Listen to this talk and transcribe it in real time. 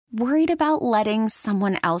Worried about letting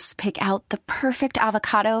someone else pick out the perfect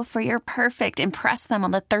avocado for your perfect impress them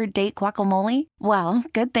on the third date guacamole? Well,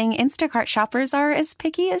 good thing Instacart shoppers are as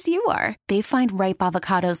picky as you are. They find ripe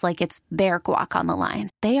avocados like it's their guac on the line.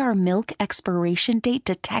 They are milk expiration date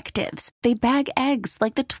detectives. They bag eggs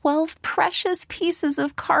like the 12 precious pieces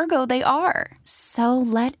of cargo they are. So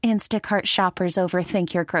let Instacart shoppers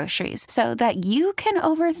overthink your groceries so that you can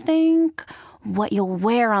overthink what you'll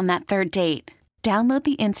wear on that third date. Download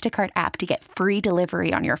the Instacart app to get free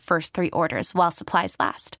delivery on your first 3 orders while supplies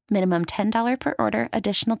last. Minimum $10 per order.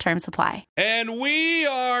 Additional terms apply. And we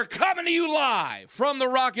are coming to you live from the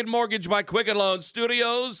Rocket Mortgage by Quicken Loans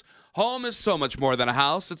studios. Home is so much more than a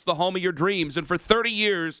house. It's the home of your dreams. And for 30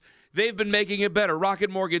 years, they've been making it better. Rocket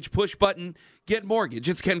Mortgage, push button, get mortgage.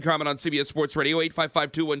 It's Ken Carman on CBS Sports Radio,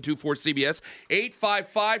 855-212-4CBS,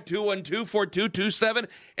 855-212-4227.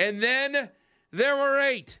 And then there were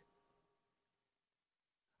 8.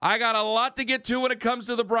 I got a lot to get to when it comes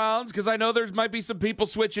to the Browns because I know there might be some people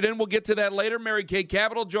switching in. We'll get to that later. Mary Kay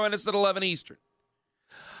Capital, join us at 11 Eastern.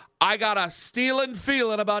 I got a stealing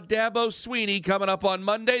feeling about Dabo Swinney coming up on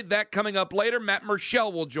Monday. That coming up later. Matt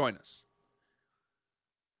Murschel will join us.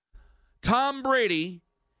 Tom Brady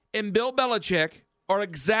and Bill Belichick are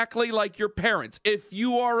exactly like your parents. If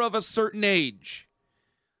you are of a certain age,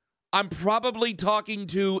 I'm probably talking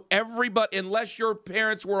to everybody, unless your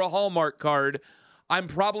parents were a Hallmark card, I'm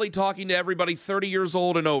probably talking to everybody 30 years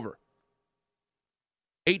old and over.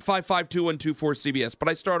 855-212-4CBS. But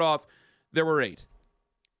I start off, there were 8.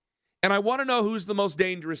 And I want to know who's the most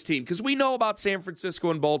dangerous team, because we know about San Francisco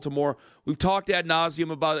and Baltimore. We've talked ad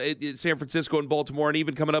nauseum about San Francisco and Baltimore, and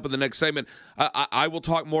even coming up in the next segment, I will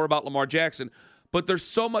talk more about Lamar Jackson. But there's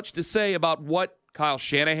so much to say about what Kyle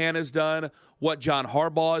Shanahan has done, what John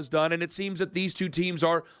Harbaugh has done, and it seems that these two teams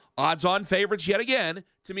are odds-on favorites yet again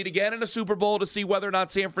to meet again in a Super Bowl to see whether or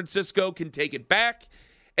not San Francisco can take it back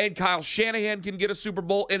and Kyle Shanahan can get a Super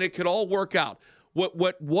Bowl, and it could all work out.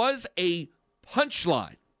 What was a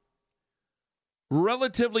punchline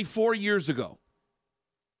relatively 4 years ago,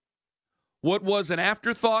 what was an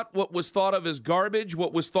afterthought, what was thought of as garbage,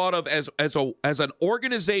 what was thought of as an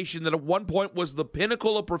organization that at one point was the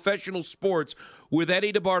pinnacle of professional sports with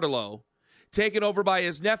Eddie DeBartolo, taken over by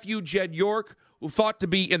his nephew, Jed York, who thought to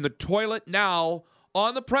be in the toilet, now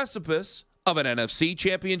on the precipice of an NFC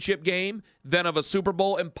championship game, then of a Super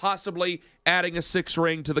Bowl, and possibly adding a 6th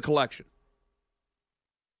ring to the collection.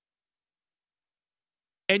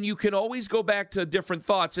 And you can always go back to different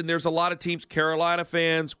thoughts, and there's a lot of teams, Carolina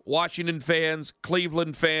fans, Washington fans,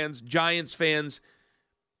 Cleveland fans, Giants fans.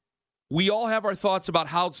 We all have our thoughts about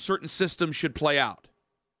how certain systems should play out.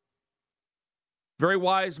 Very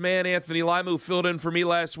wise man, Anthony Lima, who filled in for me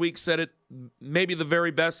last week, said it maybe the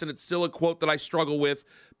very best, and it's still a quote that I struggle with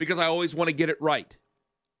because I always want to get it right.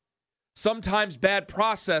 Sometimes bad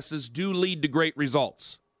processes do lead to great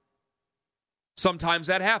results. Sometimes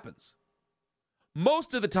that happens.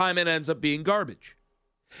 Most of the time it ends up being garbage.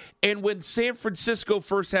 And when San Francisco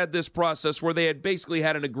first had this process where they had basically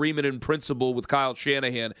had an agreement in principle with Kyle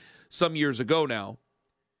Shanahan some years ago now,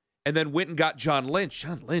 and then went and got John Lynch.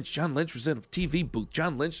 John Lynch was in a TV booth.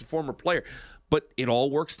 John Lynch, the former player. But it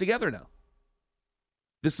all works together now.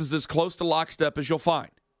 This is as close to lockstep as you'll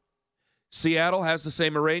find. Seattle has the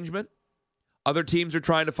same arrangement. Other teams are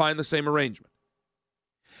trying to find the same arrangement.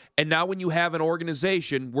 And now when you have an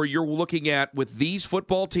organization where you're looking at, with these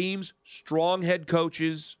football teams, strong head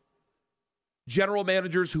coaches, general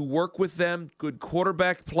managers who work with them, good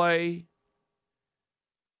quarterback play,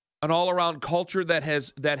 an all-around culture that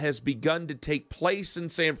has begun to take place in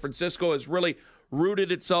San Francisco, has really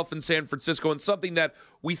rooted itself in San Francisco, and something that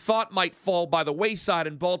we thought might fall by the wayside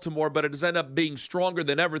in Baltimore, but it has ended up being stronger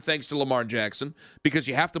than ever thanks to Lamar Jackson, because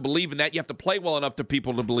you have to believe in that. You have to play well enough to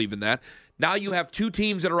people to believe in that. Now you have two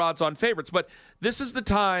teams that are odds-on favorites, but this is the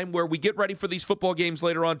time where we get ready for these football games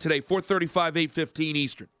later on today, 4:35, 8:15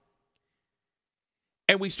 Eastern.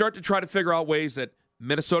 And we start to try to figure out ways that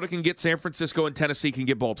Minnesota can get San Francisco and Tennessee can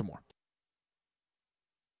get Baltimore.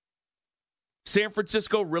 San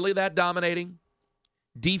Francisco really that dominating?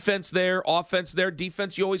 Defense there, offense there.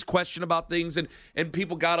 Defense, you always question about things, and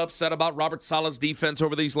people got upset about Robert Saleh's defense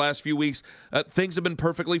over these last few weeks. Things have been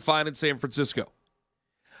perfectly fine in San Francisco.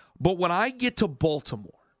 But when I get to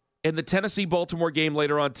Baltimore, and the Tennessee-Baltimore game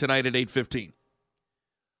later on tonight at 8:15,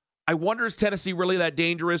 I wonder, is Tennessee really that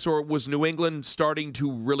dangerous, or was New England starting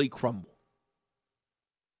to really crumble?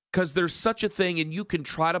 Because there's such a thing, and you can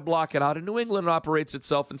try to block it out, and New England operates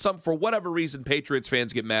itself, and for whatever reason, Patriots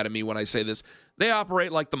fans get mad at me when I say this. They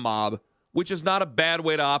operate like the mob, which is not a bad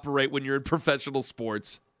way to operate when you're in professional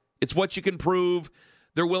sports. It's what you can prove.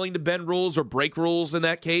 They're willing to bend rules or break rules in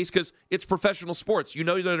that case because it's professional sports. You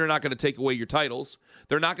know that they're not going to take away your titles.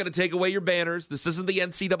 They're not going to take away your banners. This isn't the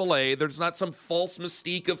NCAA. There's not some false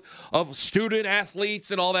mystique of student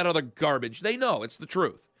athletes and all that other garbage. They know it's the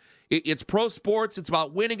truth. It's pro sports. It's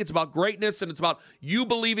about winning. It's about greatness. And it's about you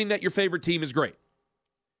believing that your favorite team is great.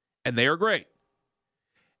 And they are great.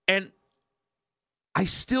 And I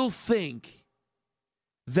still think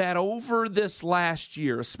that over this last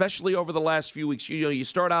year, especially over the last few weeks, you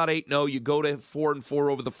start out 8-0, you go to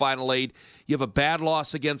 4-4 over the final 8, you have a bad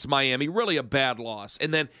loss against Miami, really a bad loss,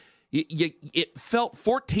 and then it felt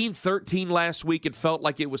 14-13 last week. It felt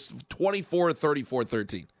like it was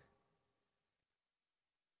 24-34-13.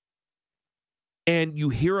 And you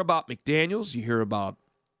hear about McDaniels, you hear about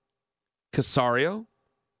Casario,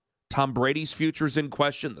 Tom Brady's future is in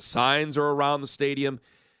question, the signs are around the stadium.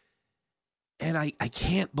 And I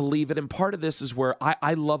can't believe it. And part of this is where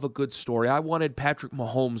I love a good story. I wanted Patrick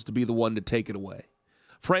Mahomes to be the one to take it away.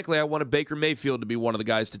 Frankly, I wanted Baker Mayfield to be one of the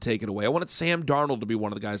guys to take it away. I wanted Sam Darnold to be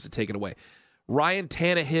one of the guys to take it away. Ryan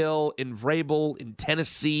Tannehill in Vrabel in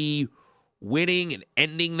Tennessee winning and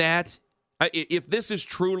ending that. If this is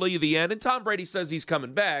truly the end, and Tom Brady says he's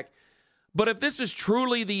coming back, but if this is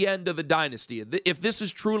truly the end of the dynasty, if this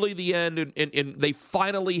is truly the end and they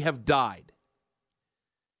finally have died,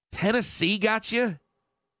 Tennessee got you?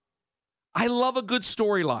 I love a good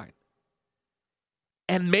storyline.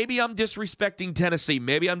 And maybe I'm disrespecting Tennessee.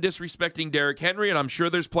 Maybe I'm disrespecting Derrick Henry, and I'm sure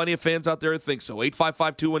there's plenty of fans out there who think so.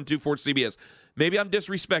 855-212-4CBS. Maybe I'm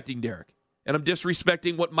disrespecting Derrick, and I'm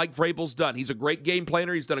disrespecting what Mike Vrabel's done. He's a great game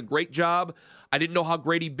planner. He's done a great job. I didn't know how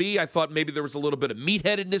great he'd be. I thought maybe there was a little bit of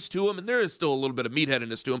meatheadedness to him, and there is still a little bit of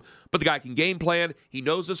meatheadedness to him. But the guy can game plan. He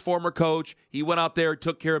knows his former coach. He went out there,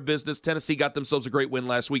 took care of business. Tennessee got themselves a great win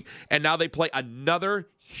last week, and now they play another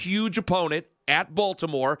huge opponent at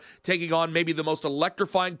Baltimore, taking on maybe the most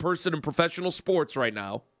electrifying person in professional sports right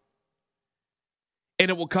now. And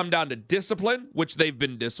it will come down to discipline, which they've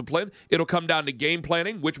been disciplined. It'll come down to game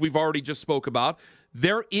planning, which we've already just spoke about.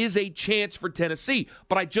 There is a chance for Tennessee,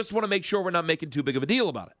 but I just want to make sure we're not making too big of a deal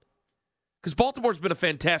about it. Because Baltimore's been a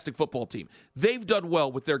fantastic football team. They've done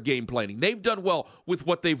well with their game planning. They've done well with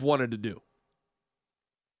what they've wanted to do.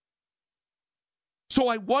 So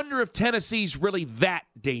I wonder if Tennessee's really that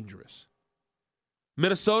dangerous.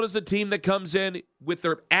 Minnesota's a team that comes in with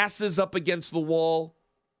their asses up against the wall.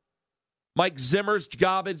 Mike Zimmer's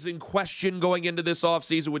job is in question going into this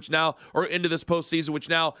offseason, into this postseason, which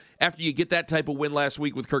now, after you get that type of win last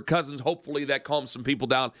week with Kirk Cousins, hopefully that calms some people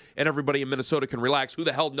down and everybody in Minnesota can relax. Who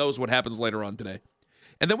the hell knows what happens later on today?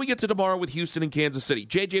 And then we get to tomorrow with Houston and Kansas City.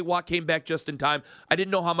 J.J. Watt came back just in time. I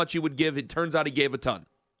didn't know how much he would give. It turns out he gave a ton.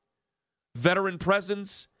 Veteran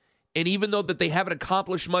presence, and even though that they haven't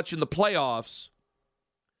accomplished much in the playoffs,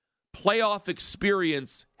 playoff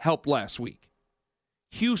experience helped last week.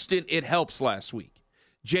 Houston, it helps last week.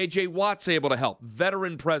 J.J. Watt's able to help.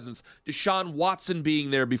 Veteran presence. Deshaun Watson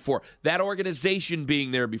being there before. That organization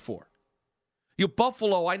being there before.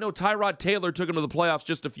 Buffalo, I know Tyrod Taylor took him to the playoffs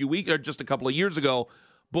just a couple of years ago,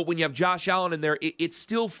 but when you have Josh Allen in there, it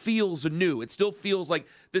still feels anew. It still feels like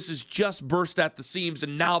this is just burst at the seams,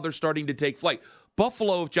 and now they're starting to take flight.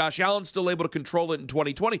 Buffalo, if Josh Allen's still able to control it in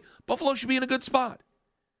 2020, Buffalo should be in a good spot.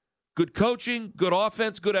 Good coaching, good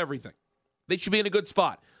offense, good everything. They should be in a good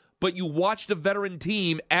spot. But you watched a veteran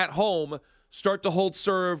team at home start to hold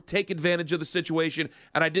serve, take advantage of the situation,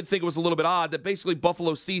 and I did think it was a little bit odd that basically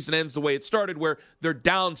Buffalo's season ends the way it started, where they're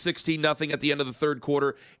down 16-0 at the end of the third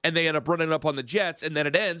quarter, and they end up running up on the Jets, and then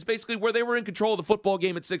it ends basically where they were in control of the football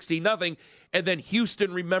game at 16-0, and then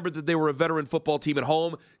Houston remembered that they were a veteran football team at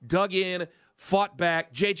home, dug in, fought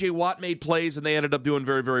back, J.J. Watt made plays, and they ended up doing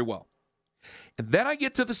very, very well. And then I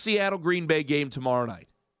get to the Seattle-Green Bay game tomorrow night.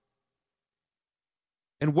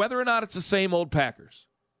 And whether or not it's the same old Packers,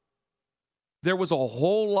 there was a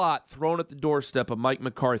whole lot thrown at the doorstep of Mike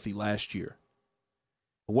McCarthy last year.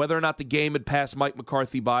 Whether or not the game had passed Mike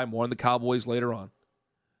McCarthy by, more on the Cowboys later on.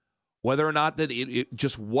 Whether or not that it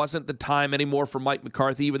just wasn't the time anymore for Mike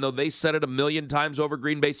McCarthy, even though they said it a million times over.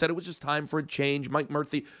 Green Bay said it was just time for a change. Mark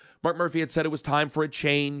Murphy had said it was time for a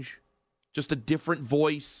change, just a different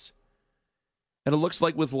voice. And it looks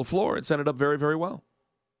like with LaFleur, it's ended up very, very well.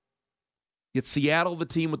 Yet Seattle, the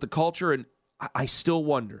team with the culture, and I still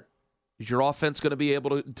wonder, is your offense going to be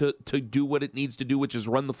able to do what it needs to do, which is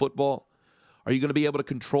run the football? Are you going to be able to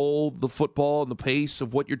control the football and the pace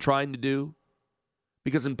of what you're trying to do?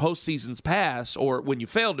 Because in postseasons past, or when you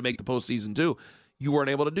failed to make the postseason too, you weren't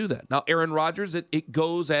able to do that. Now, Aaron Rodgers, it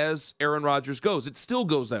goes as Aaron Rodgers goes. It still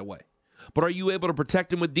goes that way. But are you able to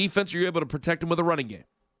protect him with defense, or are you able to protect him with a running game?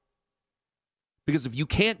 Because if you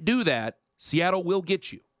can't do that, Seattle will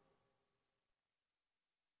get you.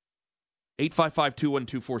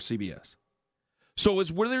 855-212-4CBS. So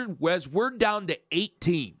as we're down to 8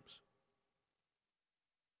 teams,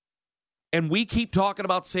 and we keep talking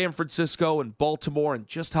about San Francisco and Baltimore and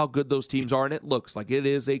just how good those teams are, and it looks like it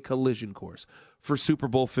is a collision course for Super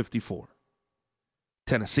Bowl 54.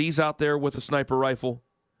 Tennessee's out there with a sniper rifle.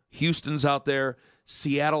 Houston's out there.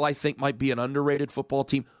 Seattle, I think, might be an underrated football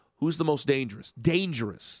team. Who's the most dangerous?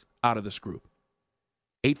 Dangerous out of this group.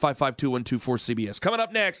 855-212-4CBS. Coming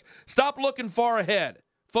up next, stop looking far ahead.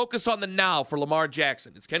 Focus on the now for Lamar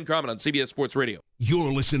Jackson. It's Ken Carman on CBS Sports Radio.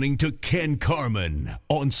 You're listening to Ken Carman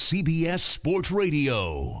on CBS Sports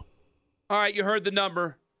Radio. All right, you heard the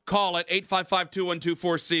number. Call it,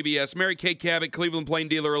 855-212-4CBS. Mary Kay Cabot, Cleveland Plain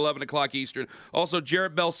Dealer, 11 o'clock Eastern. Also,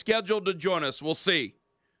 Jarrett Bell scheduled to join us. We'll see.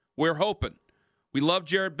 We're hoping. We love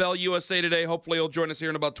Jarrett Bell, USA Today. Hopefully he'll join us here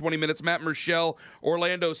in about 20 minutes. Matt Murschel,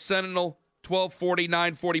 Orlando Sentinel, 1240,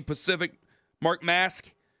 940 Pacific. Mark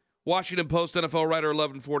Mask, Washington Post NFL writer,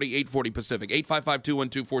 1140, 840 Pacific.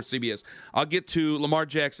 855-212-4CBS. I'll get to Lamar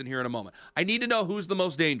Jackson here in a moment. I need to know who's the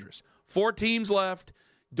most dangerous. 4 teams left.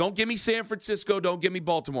 Don't give me San Francisco. Don't give me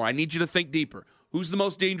Baltimore. I need you to think deeper. Who's the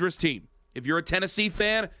most dangerous team? If you're a Tennessee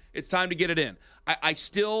fan, it's time to get it in. I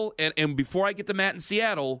still, and before I get to Matt in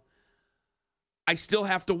Seattle, I still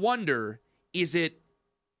have to wonder, is it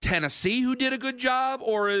Tennessee who did a good job,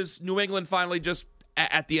 or is New England finally just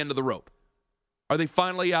at the end of the rope? Are they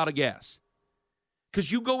finally out of gas? Because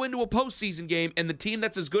you go into a postseason game, and the team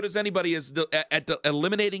that's as good as anybody is at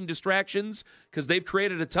eliminating distractions, because they've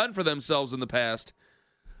created a ton for themselves in the past.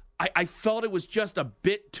 I felt it was just a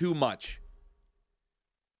bit too much.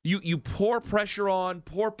 You pour pressure on,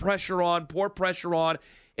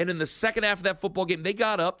 and in the second half of that football game, they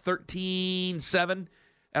got up 13-7,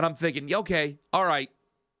 and I'm thinking, okay, all right,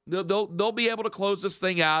 they'll be able to close this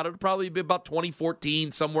thing out. It'll probably be about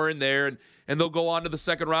 2014, somewhere in there, and they'll go on to the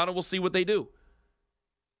second round, and we'll see what they do.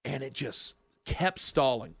 And it just kept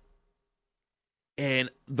stalling.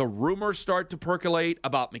 And the rumors start to percolate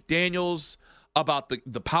about McDaniels, about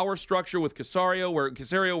the power structure with Caserio,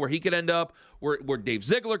 where he could end up, where Dave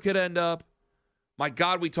Ziegler could end up. My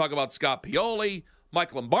God, we talk about Scott Pioli.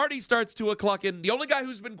 Mike Lombardi starts to a-clucking. The only guy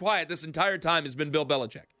who's been quiet this entire time has been Bill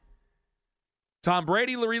Belichick. Tom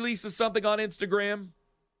Brady releases something on Instagram.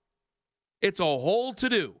 It's a whole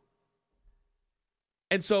to-do.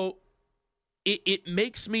 And so it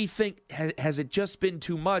makes me think, has it just been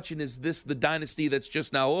too much, and is this the dynasty that's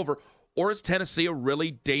just now over? Or is Tennessee a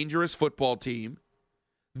really dangerous football team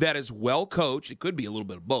that is well coached? It could be a little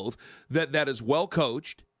bit of both. That is well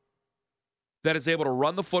coached, that is able to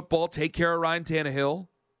run the football, take care of Ryan Tannehill,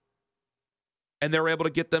 and they're able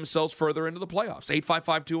to get themselves further into the playoffs.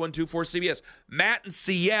 855-212-4CBS. Matt in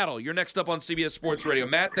Seattle, you're next up on CBS Sports Radio.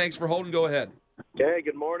 Matt, thanks for holding. Go ahead. Hey,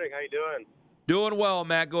 good morning. How you doing? Doing well,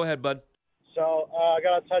 Matt. Go ahead, bud. So I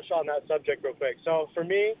got to touch on that subject real quick. So for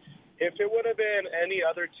me, if it would have been any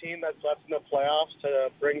other team that's left in the playoffs to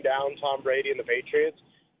bring down Tom Brady and the Patriots,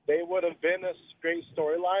 they would have been a great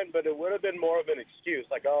storyline, but it would have been more of an excuse,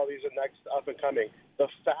 like, oh, these are next up and coming. The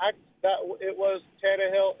fact that it was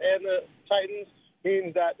Tannehill and the Titans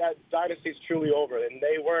means that that dynasty is truly over, and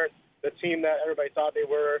they weren't the team that everybody thought they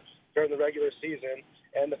were during the regular season.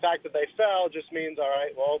 And the fact that they fell just means, all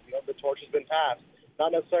right, well, the torch has been passed.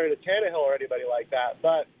 Not necessarily to Tannehill or anybody like that,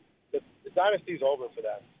 but the dynasty's over for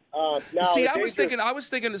them. Now, see, I was thinking.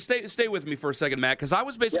 Stay with me for a second, Matt, because I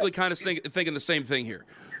was basically kind of thinking the same thing here,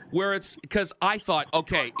 where it's because I thought,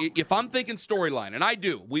 okay, if I'm thinking storyline, and I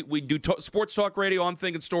do, we do sports talk radio. I'm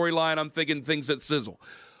thinking storyline. I'm thinking things that sizzle.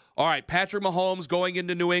 All right, Patrick Mahomes going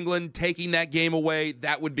into New England, taking that game away,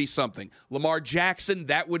 that would be something. Lamar Jackson,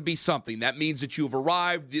 that would be something. That means that you've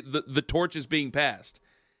arrived. The torch is being passed.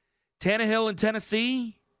 Tannehill in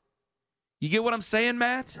Tennessee. You get what I'm saying,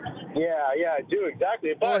 Matt? Yeah, I do, exactly.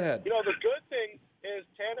 Go But, ahead. The good thing is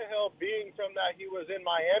Tannehill being from that he was in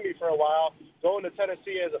Miami for a while, going to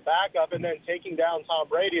Tennessee as a backup, and then taking down Tom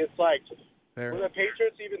Brady. It's like, were the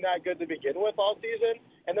Patriots even that good to begin with all season?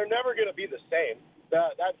 And they're never going to be the same.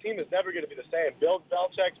 That team is never going to be the same. Bill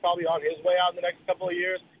Belichick's probably on his way out in the next couple of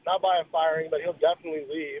years, not by a firing, but he'll definitely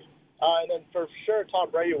leave. And then for sure Tom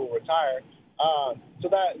Brady will retire. So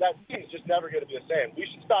that team is just never going to be the same. We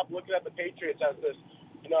should stop looking at the Patriots as this,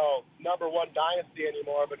 number one dynasty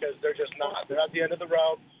anymore, because they're just not. They're at the end of the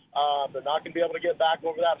road. They're not going to be able to get back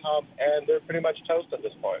over that hump, and they're pretty much toast at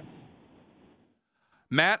this point.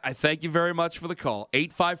 Matt, I thank you very much for the call.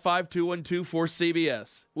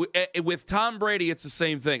 855-212-4CBS. With Tom Brady, it's the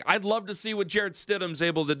same thing. I'd love to see what Jarrett Stidham's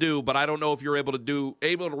able to do, but I don't know if you're able to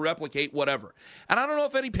replicate whatever. And I don't know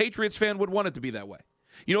if any Patriots fan would want it to be that way.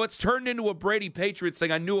 You know, it's turned into a Brady Patriots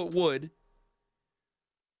thing. I knew it would.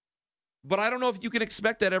 But I don't know if you can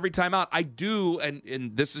expect that every time out. I do,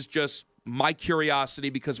 and this is just my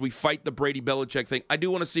curiosity because we fight the Brady-Belichick thing. I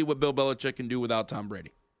do want to see what Bill Belichick can do without Tom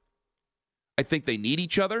Brady. I think they need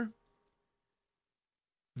each other.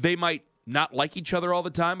 They might not like each other all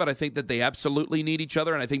the time, but I think that they absolutely need each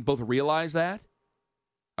other, and I think both realize that.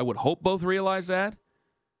 I would hope both realize that.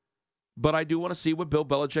 But I do want to see what Bill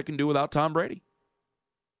Belichick can do without Tom Brady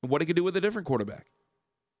and what he can do with a different quarterback.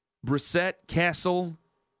 Brissett, Castle,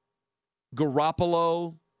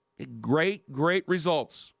 Garoppolo, great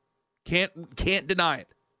results. Can't deny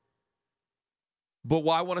it. But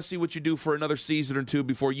I want to see what you do for another season or two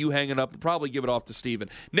before you hang it up and probably give it off to Steven.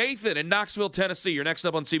 Nathan in Knoxville, Tennessee. You're next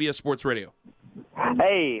up on CBS Sports Radio.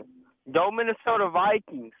 Hey, go Minnesota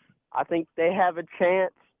Vikings. I think they have a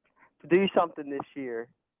chance to do something this year.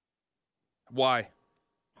 Why?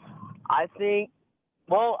 I think,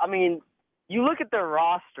 well, I mean, you look at their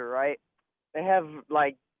roster, right? They have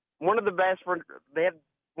one of the best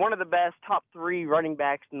top 3 running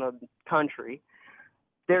backs in the country.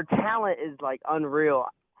 Their talent is unreal,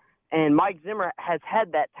 and Mike Zimmer has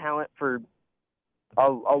had that talent for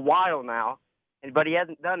a while now, but he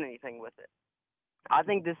hasn't done anything with it. I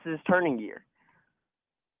think this is turning year.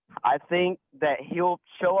 I think that he'll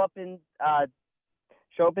show up in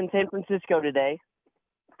San Francisco today.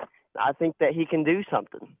 I think that he can do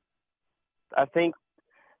something. I think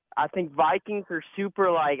Vikings are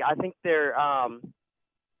super I think they're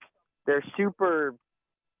super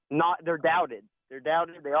not. They're doubted. They're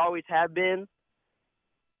doubted. They always have been.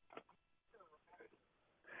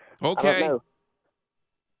 Okay.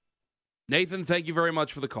 Nathan, thank you very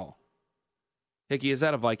much for the call. Hickey, is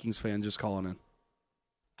that a Vikings fan just calling in?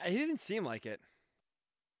 He didn't seem like it.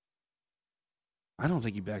 I don't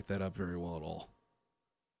think he backed that up very well at all.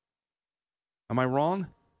 Am I wrong?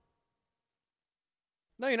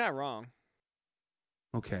 No, you're not wrong.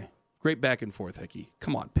 Okay. Great back and forth, Hickey.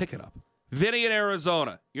 Come on, pick it up. Vinny in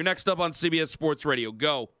Arizona. You're next up on CBS Sports Radio.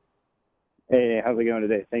 Go. Hey, how's it going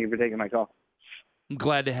today? Thank you for taking my call. I'm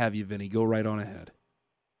glad to have you, Vinny. Go right on ahead.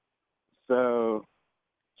 So,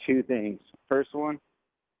 2 things. First one,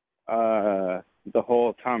 the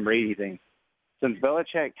whole Tom Brady thing. Since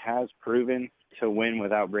Belichick has proven to win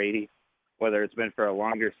without Brady, whether it's been for a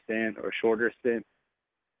longer stint or shorter stint,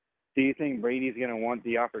 do you think Brady's going to want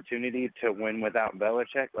the opportunity to win without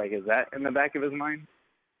Belichick? Is that in the back of his mind?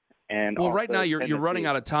 And well, right now you're running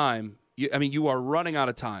out of time. You are running out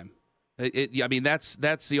of time.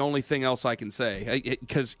 That's the only thing else I can say.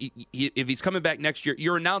 Because if he's coming back next year,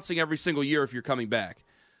 you're announcing every single year if you're coming back.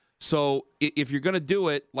 So if you're going to do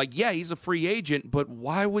it, he's a free agent, but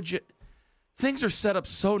why would you? Things are set up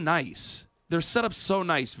so nice. They're set up so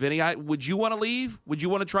nice, Vinny. Would you want to leave? Would you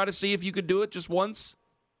want to try to see if you could do it just once?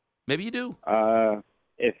 Maybe you do.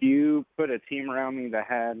 If you put a team around me that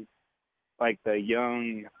had the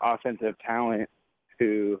young offensive talent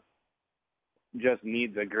who just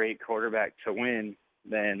needs a great quarterback to win,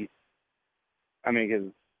 then,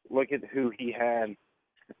 because look at who he had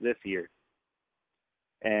this year.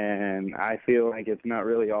 And I feel like it's not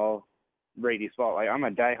really all Brady's fault. I'm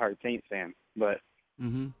a diehard Saints fan, but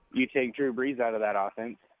you take Drew Brees out of that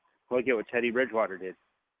offense, look at what Teddy Bridgewater did.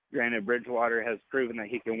 Granted, Bridgewater has proven that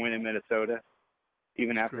he can win in Minnesota,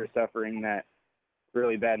 even after suffering that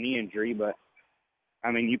really bad knee injury, but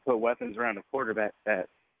you put weapons around a quarterback that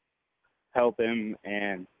help him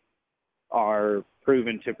and are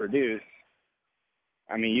proven to produce.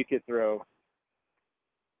 You could throw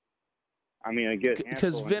a good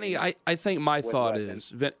because Vinny, I think my thought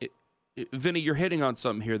is Vinny, you're hitting on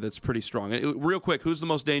something here that's pretty strong. Real quick, who's the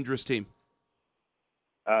most dangerous team?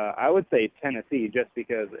 I would say Tennessee, just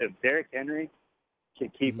because if Derrick Henry can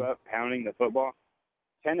keep up pounding the football,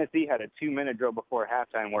 Tennessee had a 2-minute drill before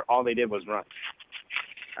halftime where all they did was run.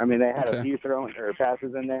 They had a few throwing or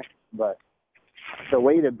passes in there, but the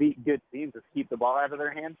way to beat good teams is keep the ball out of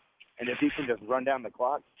their hands. And if you can just run down the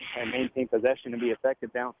clock and maintain possession and be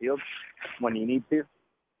effective downfield when you need to,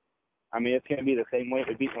 it's going to be the same way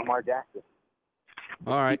to beat Lamar Jackson.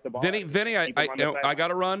 All right. Vinny, I got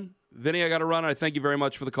to run. Vinny, I got to run. I thank you very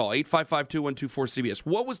much for the call. 855-2124-CBS.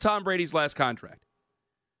 What was Tom Brady's last contract?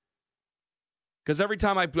 Because every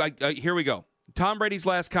time here we go. Tom Brady's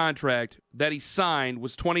last contract that he signed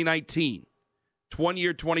was 2019. 1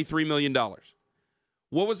 year, $23 million.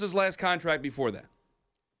 What was his last contract before that?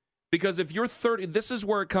 Because if you're 30, this is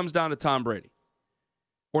where it comes down to Tom Brady,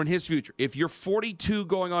 or in his future. If you're 42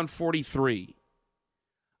 going on 43,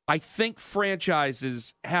 I think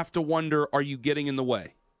franchises have to wonder, are you getting in the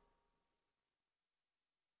way?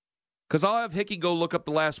 Because I'll have Hickey go look up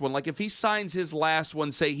the last one. Like if he signs his last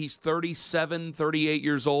one, say he's 37, 38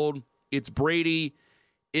 years old, it's Brady.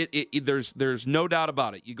 There's no doubt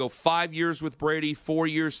about it. You go 5 years with Brady, 4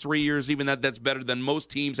 years, 3 years, even that's better than most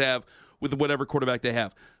teams have with whatever quarterback they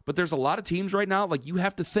have. But there's a lot of teams right now, like you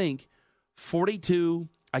have to think, 42,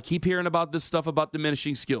 I keep hearing about this stuff about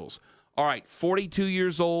diminishing skills. All right, 42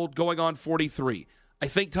 years old, going on 43. I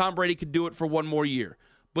think Tom Brady could do it for one more year.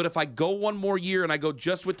 But if I go one more year and I go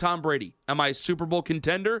just with Tom Brady, am I a Super Bowl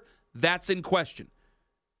contender? That's in question.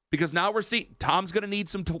 Because now we're seeing Tom's going to need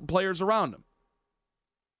some players around him.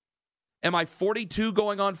 Am I 42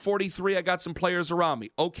 going on 43? I got some players around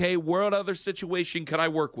me. Okay, what other situation can I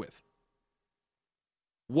work with?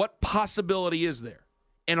 What possibility is there?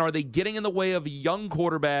 And are they getting in the way of young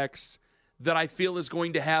quarterbacks that I feel is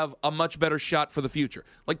going to have a much better shot for the future?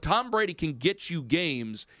 Like Tom Brady can get you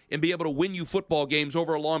games and be able to win you football games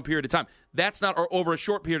over a long period of time. That's not, or over a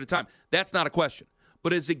short period of time. That's not a question.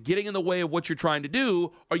 But is it getting in the way of what you're trying to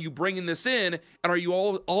do? Are you bringing this in, and are you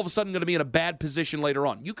all of a sudden going to be in a bad position later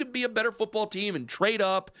on? You could be a better football team and trade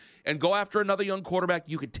up and go after another young quarterback.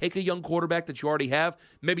 You could take a young quarterback that you already have,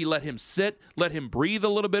 maybe let him sit, let him breathe a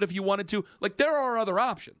little bit if you wanted to. Like, there are other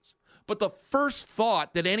options. But the first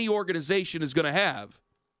thought that any organization is going to have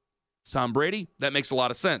is Tom Brady. That makes a lot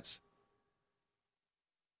of sense.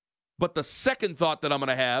 But the second thought that I'm going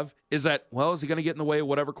to have is that, well, is he going to get in the way of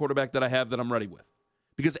whatever quarterback that I have that I'm ready with?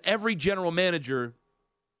 Because every general manager,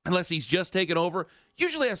 unless he's just taken over,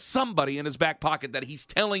 usually has somebody in his back pocket that he's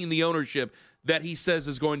telling the ownership that he says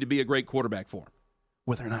is going to be a great quarterback for him.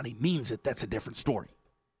 Whether or not he means it, that's a different story.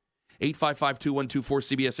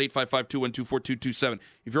 855-2124-CBS, 855-212-4227.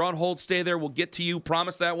 If you're on hold, stay there. We'll get to you.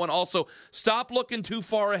 Promise that one. Also, stop looking too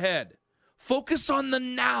far ahead. Focus on the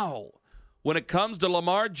now when it comes to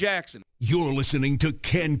Lamar Jackson. You're listening to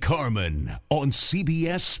Ken Carman on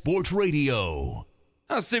CBS Sports Radio.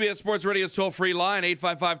 CBS Sports Radio's toll-free line,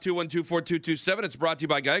 855-212-4227. It's brought to you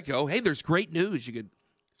by Geico. Hey, there's great news. You could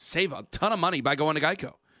save a ton of money by going to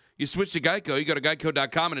Geico. You switch to Geico, you go to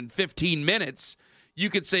geico.com, and in 15 minutes, you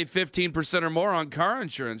could save 15% or more on car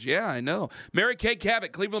insurance. Yeah, I know. Mary Kay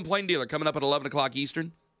Cabot, Cleveland Plain Dealer, coming up at 11 o'clock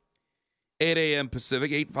Eastern, 8 a.m.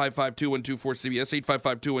 Pacific, 855-212-4CBS,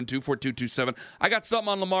 855-212-4227. I got something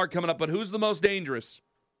on Lamar coming up, but who's the most dangerous?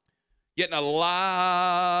 Getting a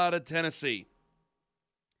lot of Tennessee.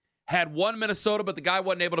 Had one Minnesota, but the guy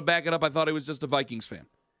wasn't able to back it up. I thought he was just a Vikings fan.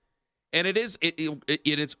 And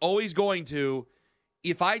it's always going to,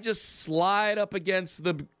 if I just slide up against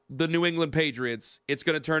the New England Patriots, it's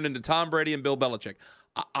going to turn into Tom Brady and Bill Belichick.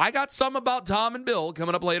 I got some about Tom and Bill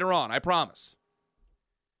coming up later on, I promise.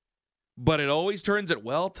 But it always turns it,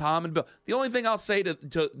 well, Tom and Bill. The only thing I'll say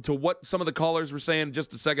to what some of the callers were saying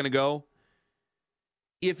just a second ago,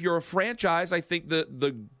 if you're a franchise, I think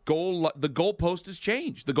the goalpost has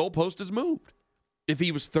changed. The goalpost has moved. If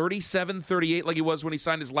he was 37, 38 like he was when he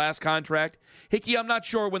signed his last contract. Hickey, I'm not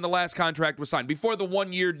sure when the last contract was signed. Before the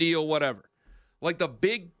one-year deal, whatever. Like the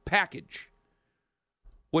big package.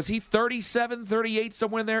 Was he 37, 38,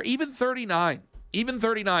 somewhere in there? Even 39. Even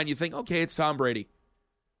 39, you think, okay, it's Tom Brady.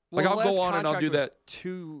 Well, I'll go on and I'll do that.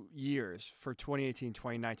 2 years for 2018,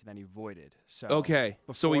 2019, then he voided. So okay,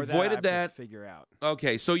 so he voided that. Figure out.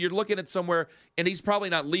 Okay, so you're looking at somewhere, and he's probably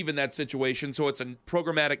not leaving that situation, so it's a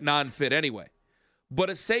programmatic non-fit anyway.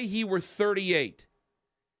 But say he were 38,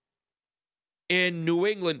 and New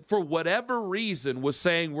England, for whatever reason, was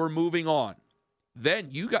saying we're moving on, then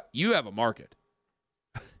you have a market.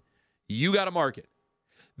 You got a market.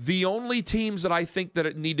 The only teams that I think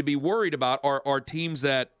that need to be worried about are teams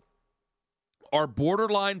that are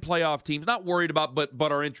borderline playoff teams, not worried about,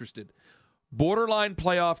 but are interested. Borderline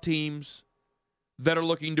playoff teams that are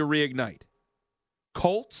looking to reignite.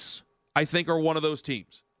 Colts, I think, are one of those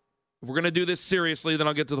teams. If we're going to do this seriously, then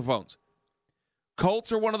I'll get to the phones.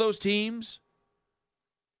 Colts are one of those teams.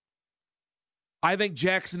 I think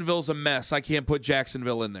Jacksonville's a mess. I can't put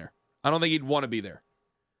Jacksonville in there. I don't think he'd want to be there.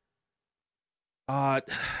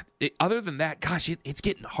 Other than that, gosh, it's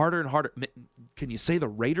getting harder and harder. Can you say the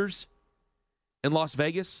Raiders in Las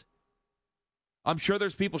Vegas? I'm sure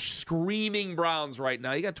there's people screaming Browns right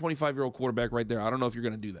now. You got a 25-year-old quarterback right there. I don't know if you're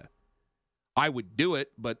going to do that. I would do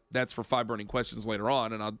it, but that's for 5 burning questions later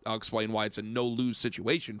on, and I'll explain why it's a no-lose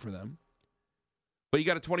situation for them. But you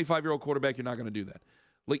got a 25-year-old quarterback, you're not going to do that.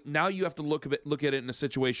 Like, now you have to look at it in a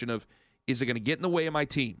situation of, is it going to get in the way of my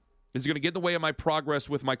team? Is it going to get in the way of my progress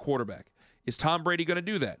with my quarterback? Is Tom Brady going to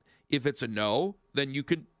do that? If it's a no, then you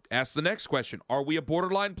can ask the next question. Are we a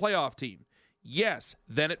borderline playoff team? Yes,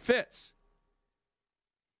 then it fits.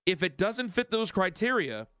 If it doesn't fit those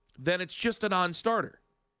criteria, then it's just a non-starter.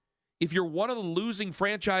 if you're one of the losing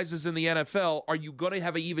franchises in the NFL, are you going to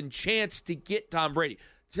have an even chance to get Tom Brady?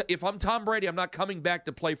 If I'm Tom Brady, I'm not coming back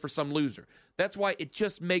to play for some loser. That's why it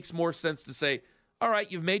just makes more sense to say, all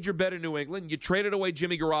right, you've made your bet in New England. You traded away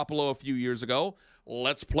Jimmy Garoppolo a few years ago.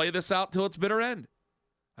 Let's play this out till its bitter end.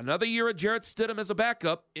 Another year of Jarrett Stidham as a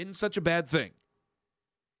backup isn't such a bad thing.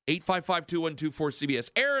 855-2124-CBS.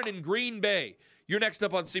 Aaron in Green Bay. You're next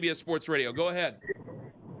up on CBS Sports Radio. Go ahead.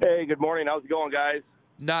 Hey, good morning. How's it going, guys?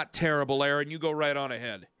 Not terrible, Aaron. You go right on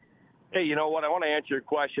ahead. Hey, you know what? I want to answer your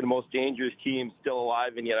question. The most dangerous team still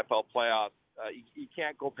alive in the NFL playoffs. You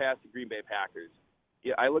can't go past the Green Bay Packers.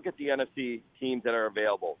 Yeah, I look at the NFC teams that are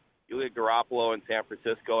available. You look at Garoppolo in San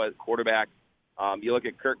Francisco as quarterback. You look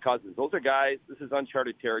at Kirk Cousins. Those are guys, this is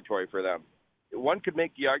uncharted territory for them. One could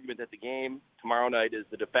make the argument that the game tomorrow night is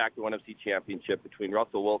the de facto NFC championship between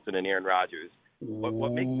Russell Wilson and Aaron Rodgers. But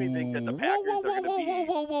what makes me think that the Packers are going to be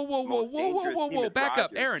whoa. Back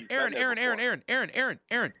up. Aaron,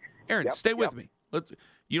 stay with me.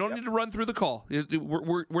 You don't need to run through the call.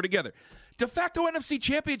 We're together. De facto NFC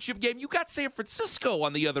championship game, you got San Francisco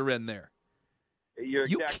on the other end there. You're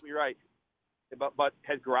exactly right. But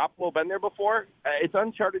has Garoppolo been there before? It's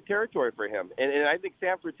uncharted territory for him. And I think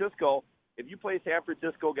San Francisco, if you play San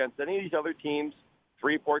Francisco against any of these other teams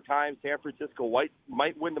 3-4 times, San Francisco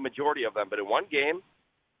might win the majority of them. But in one game,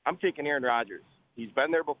 I'm taking Aaron Rodgers. He's been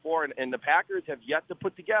there before, and the Packers have yet to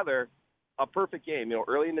put together a perfect game. You know,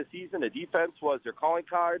 early in the season, the defense was their calling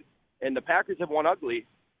card, and the Packers have won ugly,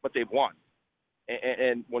 but they've won.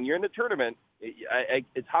 And when you're in the tournament,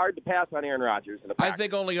 it's hard to pass on Aaron Rodgers. And the Packers. I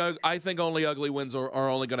think only ugly wins are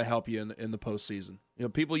only going to help you in the postseason. You know,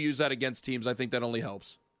 people use that against teams. I think that only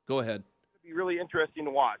helps. Go ahead. It'll be really interesting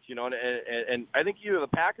to watch. You know, and I think either the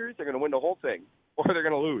Packers are going to win the whole thing, or they're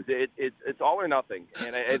going to lose. It's all or nothing.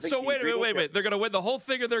 And I think so wait a minute. They're going to win the whole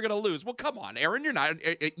thing, or they're going to lose? Well, come on, Aaron.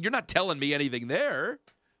 You're not telling me anything there.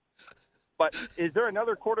 But is there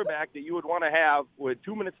another quarterback that you would want to have with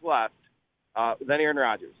 2 minutes left than Aaron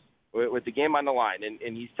Rodgers with the game on the line?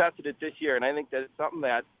 And he's tested it this year, and I think that's something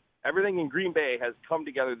that everything in Green Bay has come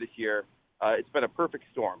together this year. It's been a perfect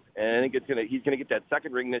storm, and I think he's going to get that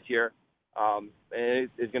second ring this year. And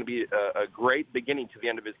it's going to be a great beginning to the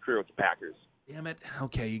end of his career with the Packers. Damn it.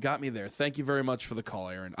 Okay, you got me there. Thank you very much for the call,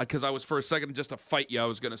 Aaron. Because I was, for a second, just to fight you, I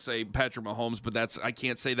was going to say Patrick Mahomes, but I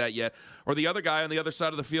can't say that yet. Or the other guy on the other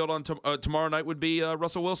side of the field on tomorrow night would be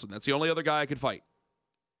Russell Wilson. That's the only other guy I could fight.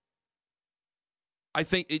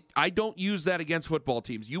 I don't use that against football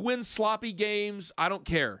teams. You win sloppy games, I don't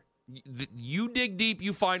care. You dig deep,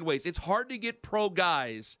 you find ways. It's hard to get pro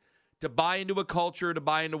guys to buy into a culture, to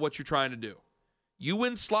buy into what you're trying to do. You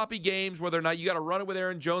win sloppy games, whether or not you got to run it with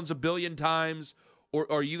Aaron Jones a billion times,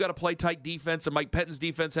 or you got to play tight defense, and Mike Pettine's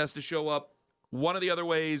defense has to show up. One of the other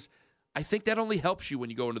ways, I think that only helps you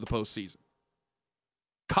when you go into the postseason.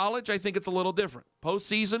 College, I think it's a little different.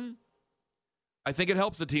 Postseason, I think it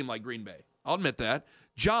helps a team like Green Bay. I'll admit that.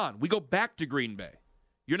 John, we go back to Green Bay.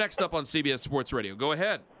 You're next up on CBS Sports Radio. Go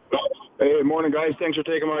ahead. Hey, morning, guys. Thanks for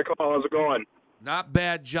taking my call. How's it going? Not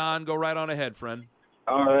bad, John. Go right on ahead, friend.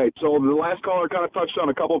 All right. So the last caller kind of touched on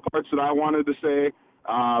a couple of parts that I wanted to say.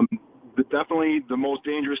 Definitely the most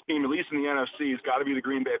dangerous team, at least in the NFC, has got to be the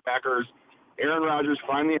Green Bay Packers. Aaron Rodgers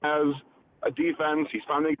finally has a defense. He's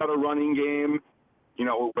finally got a running game. You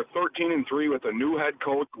know, we're 13-3 with a new head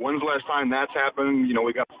coach. When's the last time that's happened? You know,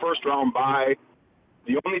 we got the first round bye.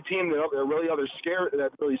 The only team that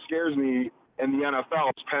really scares me in the NFL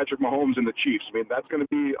is Patrick Mahomes and the Chiefs. I mean, that's going to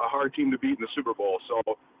be a hard team to beat in the Super Bowl.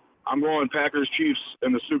 So I'm going Packers-Chiefs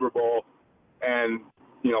in the Super Bowl. And,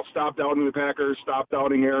 you know, stop doubting the Packers, stop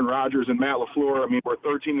doubting Aaron Rodgers and Matt LaFleur. I mean, we're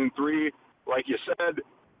 13-3. Like you said,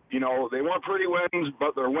 you know, they weren't pretty wins,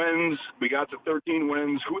 but they're wins. We got to 13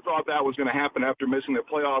 wins. Who thought that was going to happen after missing the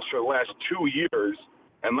playoffs for the last 2 years?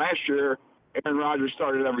 And last year, Aaron Rodgers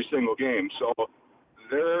started every single game. So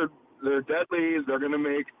they're deadly. They're going to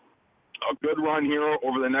make a good run here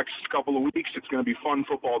over the next couple of weeks. It's going to be fun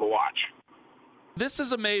football to watch. This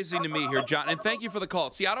is amazing to me here, John, and thank you for the call.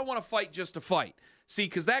 See, I don't want to fight just to fight. See,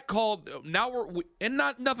 because that call, now and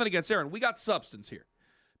nothing against Aaron. We got substance here.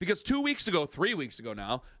 Because 3 weeks ago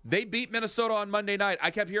now, they beat Minnesota on Monday night. I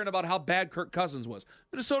kept hearing about how bad Kirk Cousins was.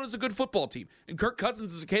 Minnesota's a good football team, and Kirk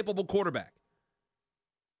Cousins is a capable quarterback.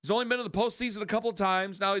 He's only been in the postseason a couple of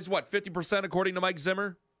times. Now he's, 50% according to Mike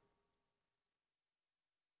Zimmer?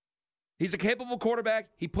 He's a capable quarterback.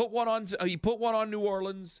 He put one on New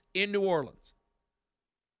Orleans in New Orleans.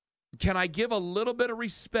 Can I give a little bit of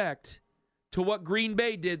respect to what Green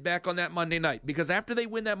Bay did back on that Monday night? Because after they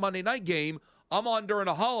win that Monday night game, I'm on during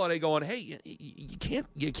a holiday going, hey, you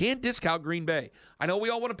can't discount Green Bay. I know we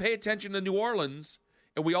all want to pay attention to New Orleans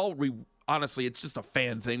And we all, honestly, it's just a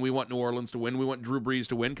fan thing. We want New Orleans to win. We want Drew Brees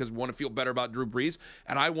to win because we want to feel better about Drew Brees.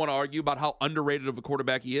 And I want to argue about how underrated of a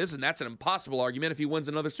quarterback he is, and that's an impossible argument if he wins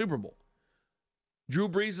another Super Bowl. Drew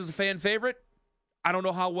Brees is a fan favorite. I don't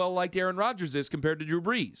know how well-liked Aaron Rodgers is compared to Drew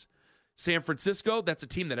Brees. San Francisco, that's a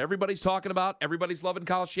team that everybody's talking about. Everybody's loving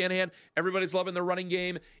Kyle Shanahan. Everybody's loving the running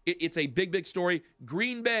game. It's a big, big story.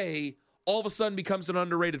 Green Bay all of a sudden becomes an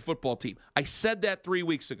underrated football team. I said that 3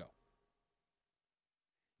 weeks ago.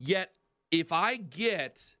 Yet, if I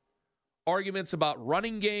get arguments about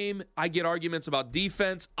running game, I get arguments about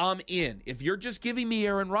defense, I'm in. If you're just giving me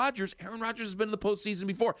Aaron Rodgers has been in the postseason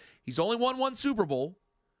before. He's only won one Super Bowl,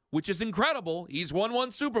 which is incredible. He's won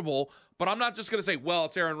one Super Bowl, but I'm not just going to say, well,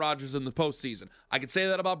 it's Aaron Rodgers in the postseason. I could say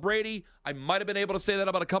that about Brady. I might have been able to say that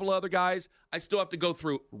about a couple of other guys. I still have to go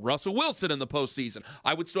through Russell Wilson in the postseason.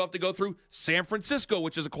 I would still have to go through San Francisco,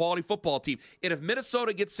 which is a quality football team. And if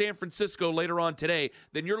Minnesota gets San Francisco later on today,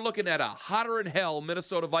 then you're looking at a hotter-than-hell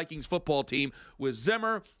Minnesota Vikings football team with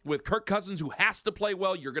Zimmer, with Kirk Cousins, who has to play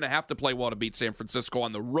well. You're going to have to play well to beat San Francisco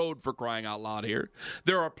on the road, for crying out loud here.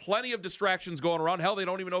 There are plenty of distractions going around. Hell, they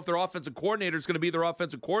don't even know if their offensive coordinator is going to be their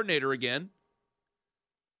offensive coordinator again.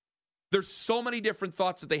 There's so many different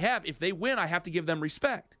thoughts that they have. If they win, I have to give them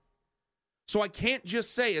respect. So I can't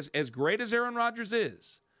just say, as great as Aaron Rodgers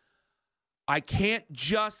is, I can't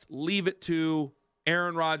just leave it to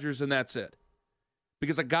Aaron Rodgers and that's it.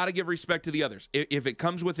 Because I got to give respect to the others. If it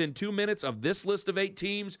comes within 2 minutes of this list of 8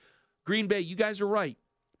 teams, Green Bay, you guys are right.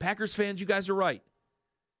 Packers fans, you guys are right.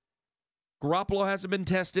 Garoppolo hasn't been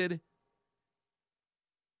tested.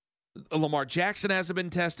 Lamar Jackson hasn't been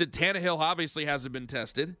tested. Tannehill obviously hasn't been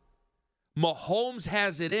tested. Mahomes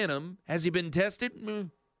has it in him. Has he been tested?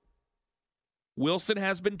 Wilson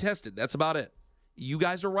has been tested. That's about it. You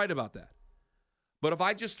guys are right about that. But if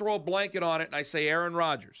I just throw a blanket on it and I say Aaron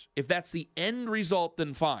Rodgers, if that's the end result,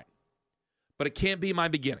 then fine. But it can't be my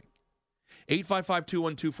beginning.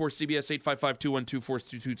 855-2124-CBS,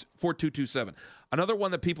 855-212-4227. Another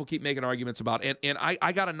one that people keep making arguments about, and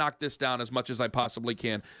I got to knock this down as much as I possibly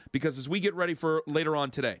can, because as we get ready for later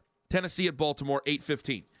on today, Tennessee at Baltimore,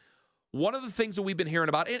 8:15. One of the things that we've been hearing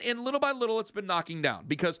about, and little by little it's been knocking down,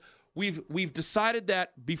 because we've decided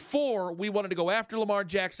that before we wanted to go after Lamar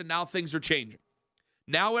Jackson, now things are changing.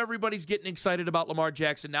 Now everybody's getting excited about Lamar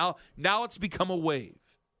Jackson. Now it's become a wave.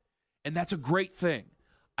 And that's a great thing.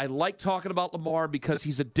 I like talking about Lamar because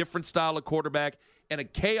he's a different style of quarterback, and a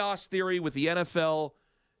chaos theory with the NFL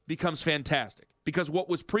becomes fantastic. Because what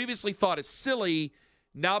was previously thought as silly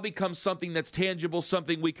now becomes something that's tangible,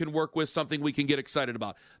 something we can work with, something we can get excited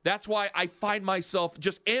about. That's why I find myself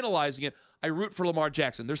just analyzing it. I root for Lamar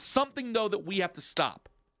Jackson. There's something, though, that we have to stop.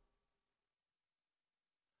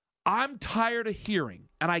 I'm tired of hearing,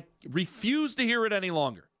 and I refuse to hear it any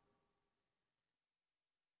longer,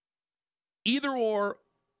 either or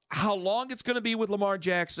how long it's going to be with Lamar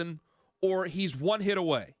Jackson, or he's one hit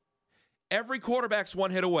away. Every quarterback's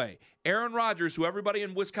one hit away. Aaron Rodgers, who everybody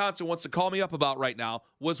in Wisconsin wants to call me up about right now,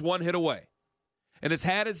 was one hit away, and has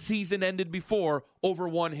had his season ended before over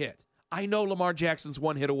one hit. I know Lamar Jackson's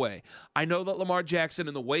one hit away. I know that Lamar Jackson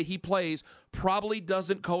and the way he plays probably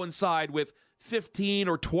doesn't coincide with 15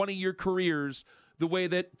 or 20-year careers the way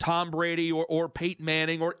that Tom Brady or Peyton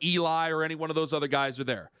Manning or Eli or any one of those other guys are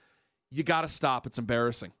there. You got to stop. It's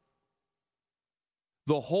embarrassing.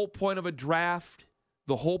 The whole point of a draft,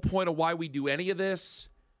 the whole point of why we do any of this,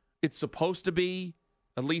 it's supposed to be,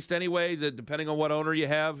 at least anyway, that depending on what owner you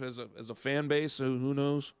have as a fan base, who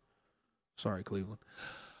knows? Sorry, Cleveland.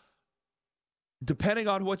 Depending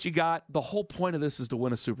on what you got, the whole point of this is to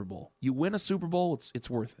win a Super Bowl. You win a Super Bowl, it's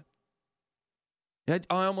worth it.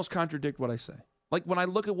 I almost contradict what I say. Like when I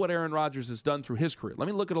look at what Aaron Rodgers has done through his career, let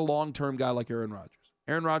me look at a long-term guy like Aaron Rodgers.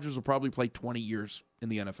 Aaron Rodgers will probably play 20 years in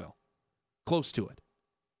the NFL. Close to it.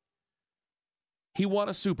 He won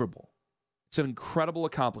a Super Bowl. It's an incredible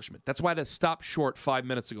accomplishment. That's why I stopped short 5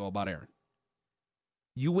 minutes ago about Aaron.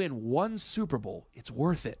 You win one Super Bowl, it's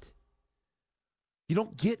worth it. You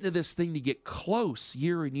don't get into this thing to get close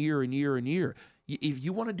year and year and year and year. If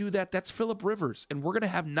you want to do that, that's Phillip Rivers. And we're going to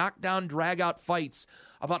have knockdown, drag-out fights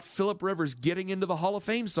about Phillip Rivers getting into the Hall of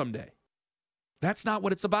Fame someday. That's not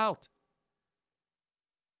what it's about.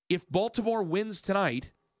 If Baltimore wins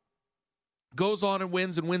tonight, goes on and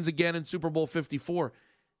wins again in Super Bowl 54,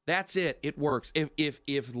 that's it. It works.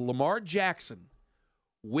 If Lamar Jackson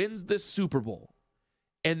wins this Super Bowl,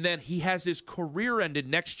 and then he has his career ended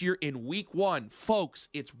next year in week 1, folks,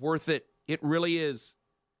 it's worth it. It really is.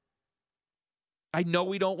 I know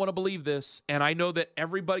we don't want to believe this, and I know that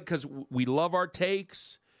everybody, because we love our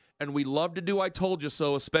takes, and we love to do I told you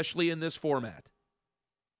so, especially in this format.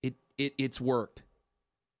 It's worked.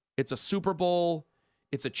 It's a Super Bowl.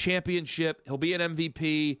 It's a championship. He'll be an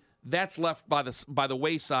MVP. That's left by the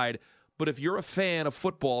wayside. But if you're a fan of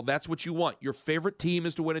football, that's what you want. Your favorite team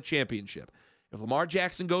is to win a championship. If Lamar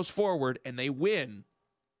Jackson goes forward and they win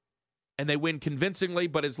convincingly,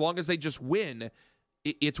 but as long as they just win,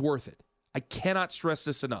 it's worth it. I cannot stress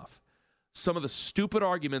this enough. Some of the stupid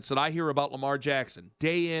arguments that I hear about Lamar Jackson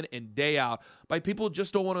day in and day out by people who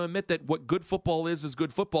just don't want to admit that what good football is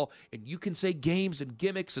good football. And you can say games and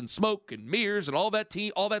gimmicks and smoke and mirrors and all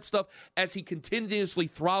that stuff as he continuously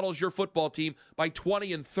throttles your football team by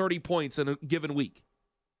 20 and 30 points in a given week.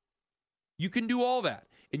 You can do all that.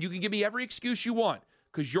 And you can give me every excuse you want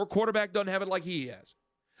because your quarterback doesn't have it like he has.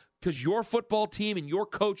 Because your football team and your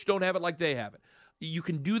coach don't have it like they have it. You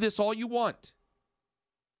can do this all you want.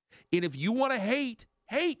 And if you want to hate.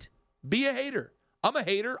 Be a hater. I'm a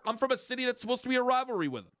hater. I'm from a city that's supposed to be a rivalry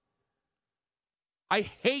with them. I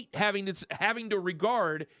hate having to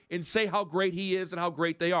regard and say how great he is and how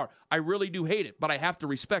great they are. I really do hate it, but I have to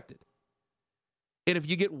respect it. And if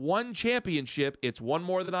you get one championship, it's one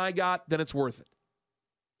more than I got, then it's worth it.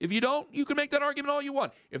 If you don't, you can make that argument all you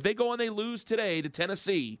want. If they go and they lose today to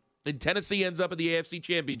Tennessee, and Tennessee ends up in the AFC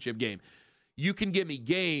Championship game, you can give me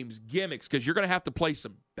games, gimmicks, because you're going to have to play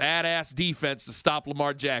some badass defense to stop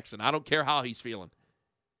Lamar Jackson. I don't care how he's feeling.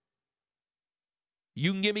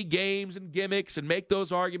 You can give me games and gimmicks and make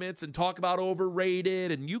those arguments and talk about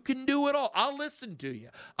overrated, and you can do it all. I'll listen to you.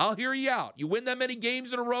 I'll hear you out. You win that many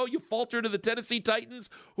games in a row, you falter to the Tennessee Titans,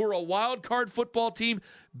 who are a wild card football team.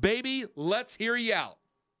 Baby, let's hear you out.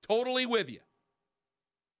 Totally with you.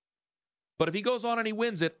 But if he goes on and he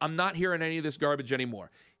wins it, I'm not hearing any of this garbage anymore.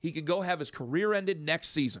 He could go have his career ended next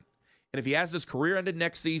season. And if he has his career ended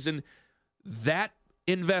next season, that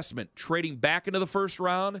investment, trading back into the first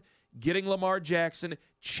round, getting Lamar Jackson,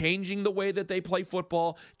 changing the way that they play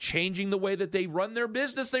football, changing the way that they run their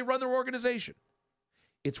business, they run their organization,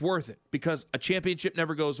 it's worth it because a championship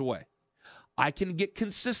never goes away. I can get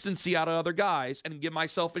consistency out of other guys and give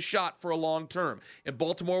myself a shot for a long term. And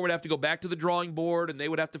Baltimore would have to go back to the drawing board, and they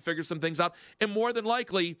would have to figure some things out. And more than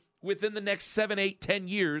likely, within the next 7, 8, 10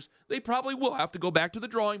 years, they probably will have to go back to the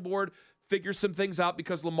drawing board, figure some things out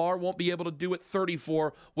because Lamar won't be able to do at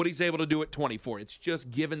 34 what he's able to do at 24. It's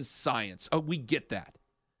just given science. Oh, we get that.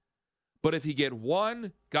 But if you get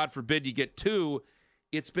one, God forbid you get two,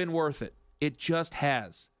 it's been worth it. It just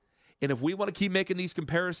has. And if we want to keep making these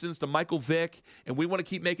comparisons to Michael Vick, and we want to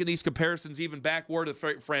keep making these comparisons even backward to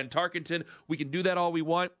Fran Tarkenton, we can do that all we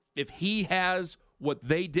want. If he has what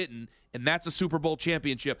they didn't, and that's a Super Bowl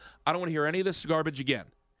championship, I don't want to hear any of this garbage again,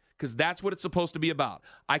 because that's what it's supposed to be about.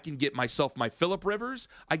 I can get myself my Phillip Rivers.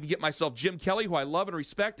 I can get myself Jim Kelly, who I love and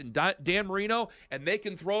respect, and Dan Marino, and they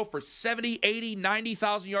can throw for 70, 80,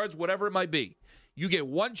 90,000 yards, whatever it might be. You get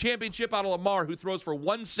one championship out of Lamar, who throws for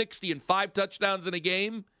 160 and 5 touchdowns in a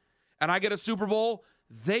game, and I get a Super Bowl,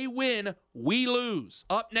 they win, we lose.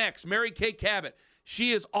 Up next, Mary Kay Cabot.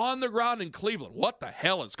 She is on the ground in Cleveland. What the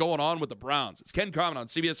hell is going on with the Browns? It's Ken Carman on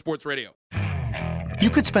CBS Sports Radio. You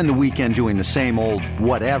could spend the weekend doing the same old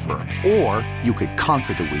whatever, or you could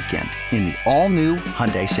conquer the weekend in the all-new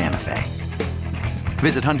Hyundai Santa Fe.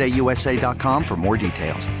 Visit HyundaiUSA.com for more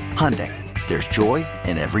details. Hyundai, there's joy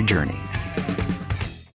in every journey.